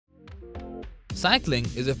Cycling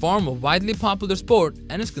is a form of widely popular sport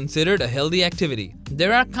and is considered a healthy activity.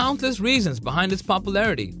 There are countless reasons behind its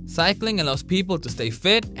popularity. Cycling allows people to stay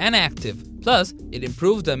fit and active. Plus, it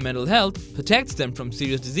improves their mental health, protects them from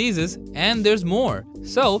serious diseases, and there's more.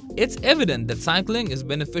 So, it's evident that cycling is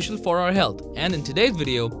beneficial for our health. And in today's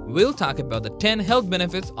video, we'll talk about the 10 health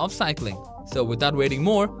benefits of cycling. So without waiting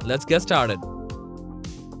more, let's get started.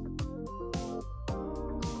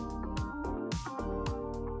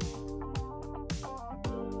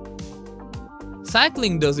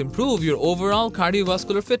 Cycling does improve your overall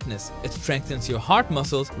cardiovascular fitness. It strengthens your heart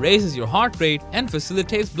muscles, raises your heart rate, and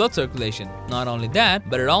facilitates blood circulation. Not only that,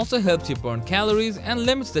 but it also helps you burn calories and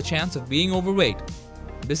limits the chance of being overweight.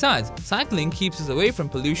 Besides, cycling keeps us away from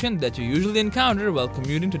pollution that you usually encounter while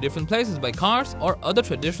commuting to different places by cars or other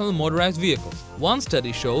traditional motorized vehicles. One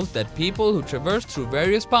study shows that people who traverse through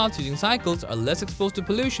various paths using cycles are less exposed to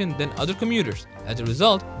pollution than other commuters. As a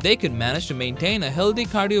result, they can manage to maintain a healthy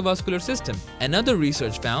cardiovascular system. Another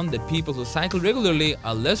research found that people who cycle regularly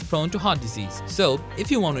are less prone to heart disease. So,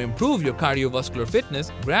 if you want to improve your cardiovascular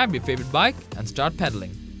fitness, grab your favorite bike and start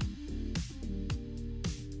pedaling.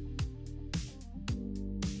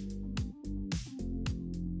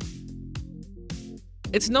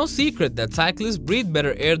 It's no secret that cyclists breathe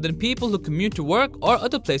better air than people who commute to work or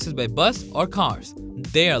other places by bus or cars.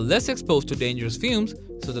 They are less exposed to dangerous fumes,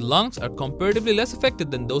 so the lungs are comparatively less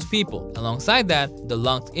affected than those people. Alongside that, the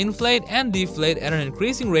lungs inflate and deflate at an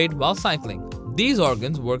increasing rate while cycling. These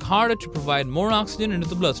organs work harder to provide more oxygen into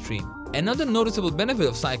the bloodstream. Another noticeable benefit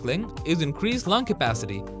of cycling is increased lung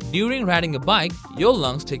capacity. During riding a bike, your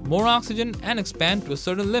lungs take more oxygen and expand to a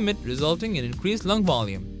certain limit, resulting in increased lung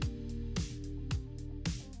volume.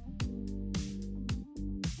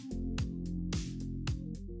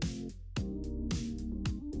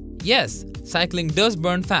 Yes, cycling does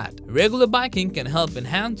burn fat. Regular biking can help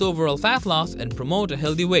enhance overall fat loss and promote a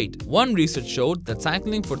healthy weight. One research showed that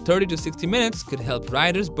cycling for 30 to 60 minutes could help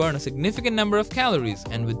riders burn a significant number of calories,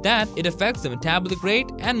 and with that, it affects the metabolic rate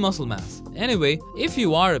and muscle mass. Anyway, if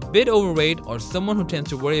you are a bit overweight or someone who tends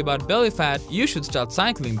to worry about belly fat, you should start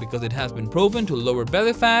cycling because it has been proven to lower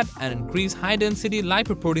belly fat and increase high-density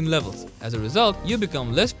lipoprotein levels. As a result, you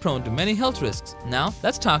become less prone to many health risks. Now,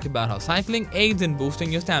 let's talk about how cycling aids in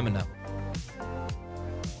boosting your stamina.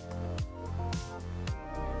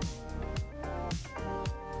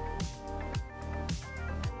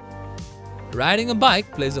 Riding a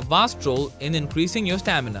bike plays a vast role in increasing your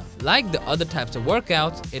stamina. Like the other types of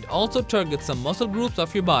workouts, it also targets some muscle groups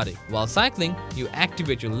of your body. While cycling, you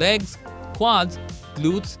activate your legs, quads,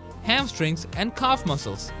 glutes, hamstrings, and calf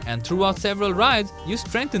muscles. And throughout several rides, you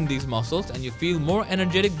strengthen these muscles and you feel more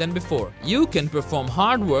energetic than before. You can perform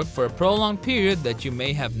hard work for a prolonged period that you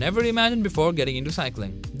may have never imagined before getting into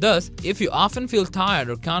cycling. Thus, if you often feel tired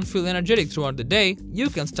or can't feel energetic throughout the day, you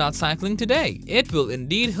can start cycling today. It will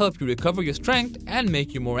indeed help you recover your strength and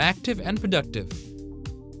make you more active and productive.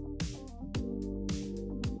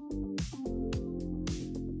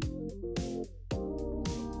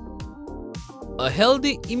 A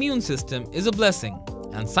healthy immune system is a blessing,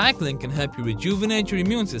 and cycling can help you rejuvenate your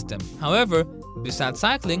immune system. However, besides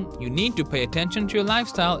cycling, you need to pay attention to your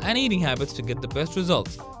lifestyle and eating habits to get the best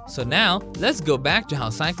results. So now, let's go back to how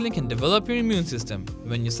cycling can develop your immune system.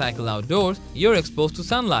 When you cycle outdoors, you're exposed to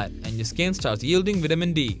sunlight and your skin starts yielding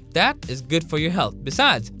vitamin D. That is good for your health.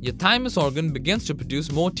 Besides, your thymus organ begins to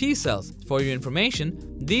produce more T cells. For your information,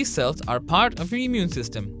 these cells are part of your immune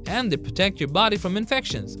system and they protect your body from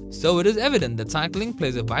infections. So it is evident that cycling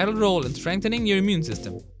plays a vital role in strengthening your immune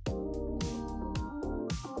system.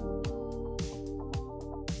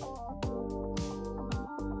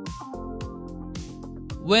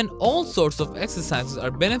 When all sorts of exercises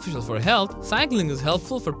are beneficial for health, cycling is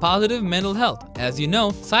helpful for positive mental health. As you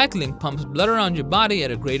know, cycling pumps blood around your body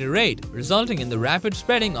at a greater rate, resulting in the rapid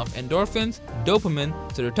spreading of endorphins, dopamine,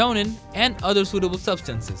 serotonin, and other suitable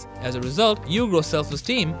substances. As a result, you grow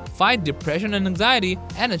self-esteem, fight depression and anxiety,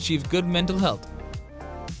 and achieve good mental health.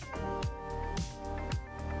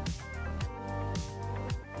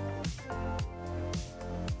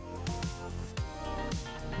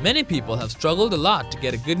 Many people have struggled a lot to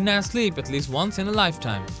get a good night's sleep at least once in a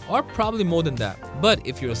lifetime, or probably more than that. But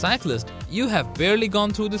if you're a cyclist, you have barely gone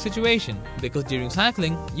through the situation, because during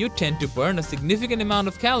cycling, you tend to burn a significant amount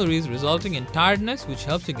of calories, resulting in tiredness, which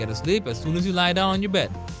helps you get to sleep as soon as you lie down on your bed.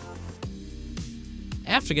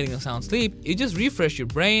 After getting a sound sleep, you just refresh your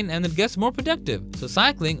brain and it gets more productive. So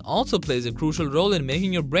cycling also plays a crucial role in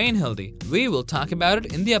making your brain healthy. We will talk about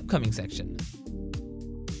it in the upcoming section.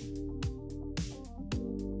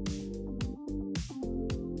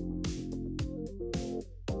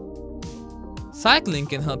 Cycling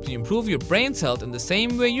can help you improve your brain's health in the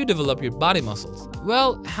same way you develop your body muscles.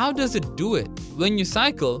 Well, how does it do it? When you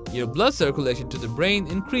cycle, your blood circulation to the brain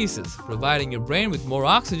increases, providing your brain with more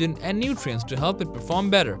oxygen and nutrients to help it perform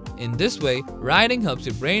better. In this way, riding helps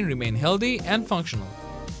your brain remain healthy and functional.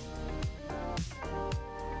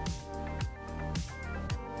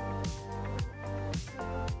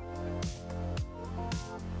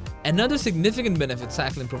 Another significant benefit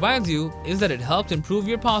cycling provides you is that it helps improve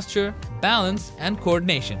your posture, balance, and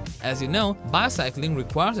coordination. As you know, bicycling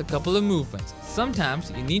requires a couple of movements.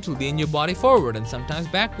 Sometimes you need to lean your body forward and sometimes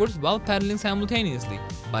backwards while pedaling simultaneously.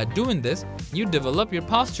 By doing this, you develop your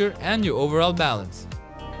posture and your overall balance.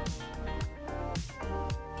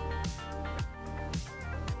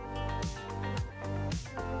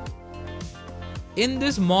 In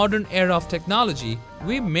this modern era of technology,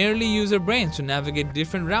 we merely use our brains to navigate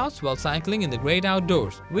different routes while cycling in the great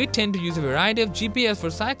outdoors. We tend to use a variety of GPS for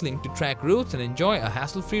cycling to track routes and enjoy a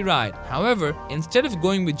hassle-free ride. However, instead of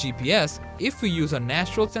going with GPS, if we use our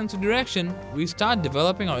natural sense of direction, we start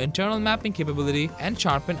developing our internal mapping capability and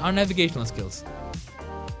sharpen our navigational skills.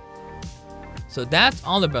 So that's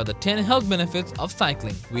all about the 10 health benefits of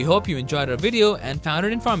cycling. We hope you enjoyed our video and found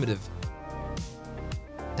it informative.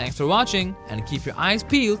 Thanks for watching, and keep your eyes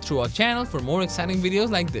peeled through our channel for more exciting videos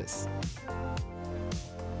like this.